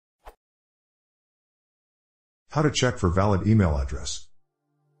How to check for valid email address.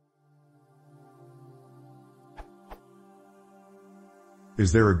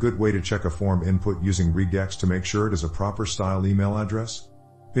 Is there a good way to check a form input using regex to make sure it is a proper style email address?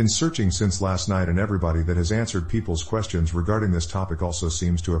 Been searching since last night, and everybody that has answered people's questions regarding this topic also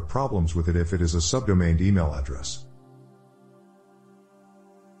seems to have problems with it if it is a subdomained email address.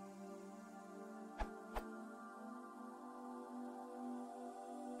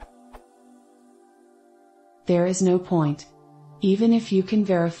 There is no point. Even if you can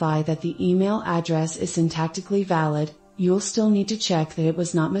verify that the email address is syntactically valid, you'll still need to check that it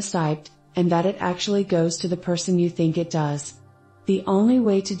was not mistyped, and that it actually goes to the person you think it does. The only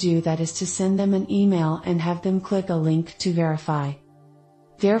way to do that is to send them an email and have them click a link to verify.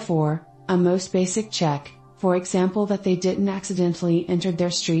 Therefore, a most basic check, for example that they didn't accidentally enter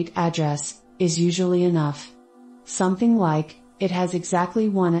their street address, is usually enough. Something like, it has exactly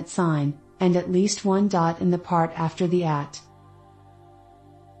one @ sign, and at least one dot in the part after the @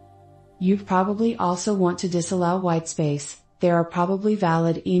 You probably also want to disallow whitespace. There are probably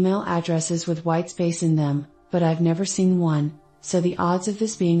valid email addresses with whitespace in them, but I've never seen one, so the odds of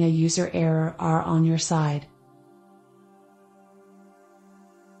this being a user error are on your side.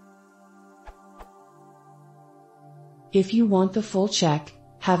 If you want the full check,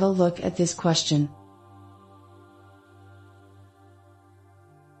 have a look at this question.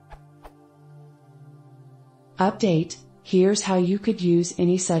 Update: here's how you could use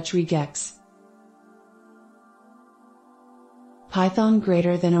any such regex. Python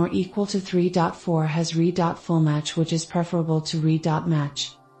greater than or equal to 3.4 has re.fullmatch, which is preferable to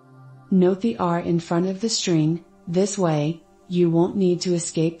re.match. Note the R in front of the string. This way, you won't need to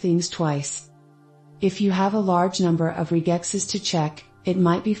escape things twice. If you have a large number of regexes to check, it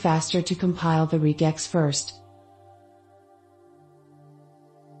might be faster to compile the regex first.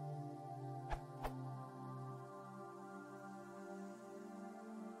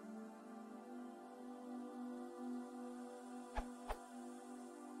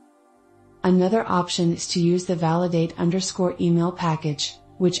 Another option is to use the validate_email package,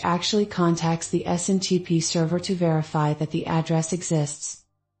 which actually contacts the SMTP server to verify that the address exists.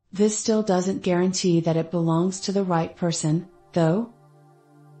 This still doesn't guarantee that it belongs to the right person, though.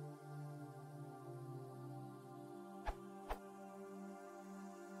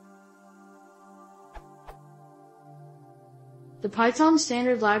 The Python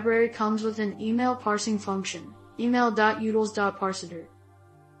standard library comes with an email parsing function, email.utils.parseter.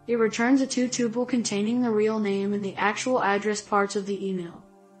 It returns a two-tuple containing the real name and the actual address parts of the email.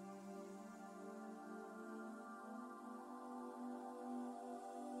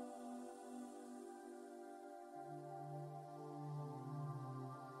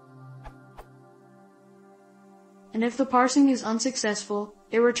 And if the parsing is unsuccessful,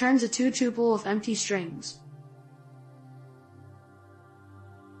 it returns a two-tuple of empty strings.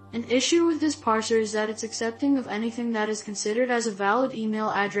 An issue with this parser is that it's accepting of anything that is considered as a valid email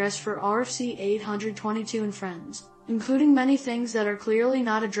address for RFC 822 and friends, including many things that are clearly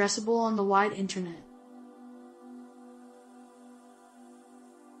not addressable on the wide internet.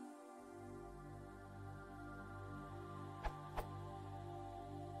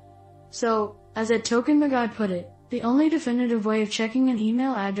 So, as Ed Token the guy put it, the only definitive way of checking an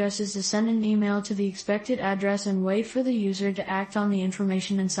email address is to send an email to the expected address and wait for the user to act on the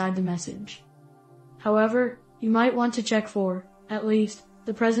information inside the message. However, you might want to check for, at least,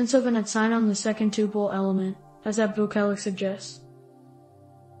 the presence of an @ sign on the second tuple element, as Abdulkhalik suggests.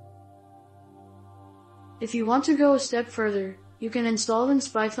 If you want to go a step further, you can install the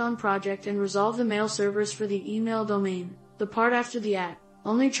Python project and resolve the mail servers for the email domain, the part after the @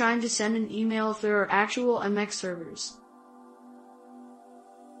 only trying to send an email if there are actual MX servers.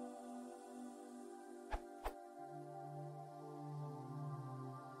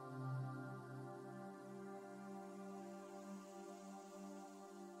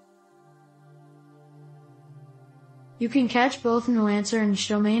 You can catch both no answer and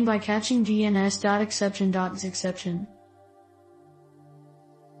domain by catching dns.exception.exception.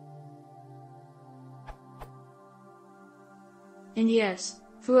 And yes,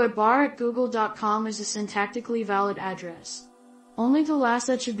 fuadbar@google.com is a syntactically valid address. Only the last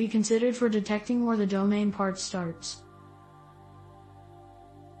that should be considered for detecting where the domain part starts.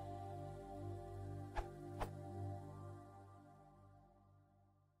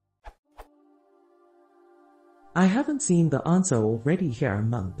 I haven't seen the answer already here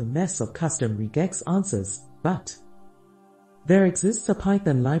among the mess of custom regex answers, but there exists a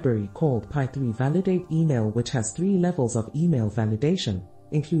Python library called py3validate_email which has 3 levels of email validation,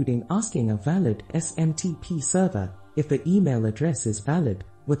 including asking a valid SMTP server if the email address is valid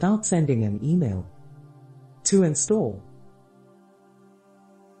without sending an email. To install.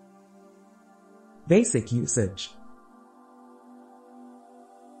 Basic usage.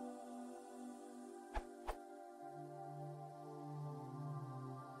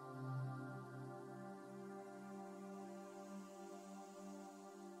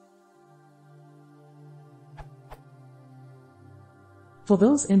 For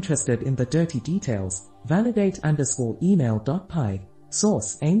those interested in the dirty details, validate_email.py,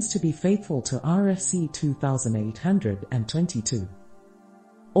 source aims to be faithful to RFC 2822.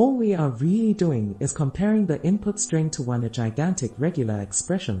 All we are really doing is comparing the input string to a gigantic regular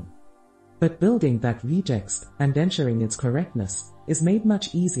expression. But building that regex and ensuring its correctness is made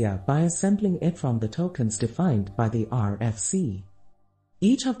much easier by assembling it from the tokens defined by the RFC.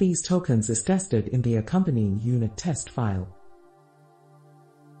 Each of these tokens is tested in the accompanying unit test file.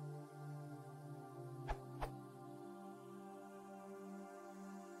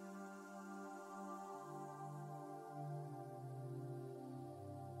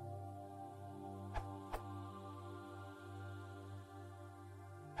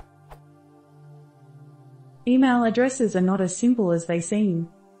 Email addresses are not as simple as they seem.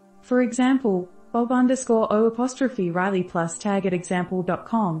 For example, bob_o_Riley plus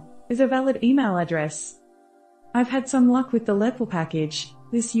tag@example.com is a valid email address. I've had some luck with the LEPL package,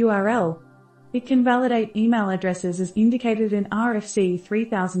 this URL. It can validate email addresses as indicated in RFC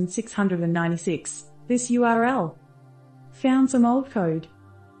 3696, this URL. Found some old code.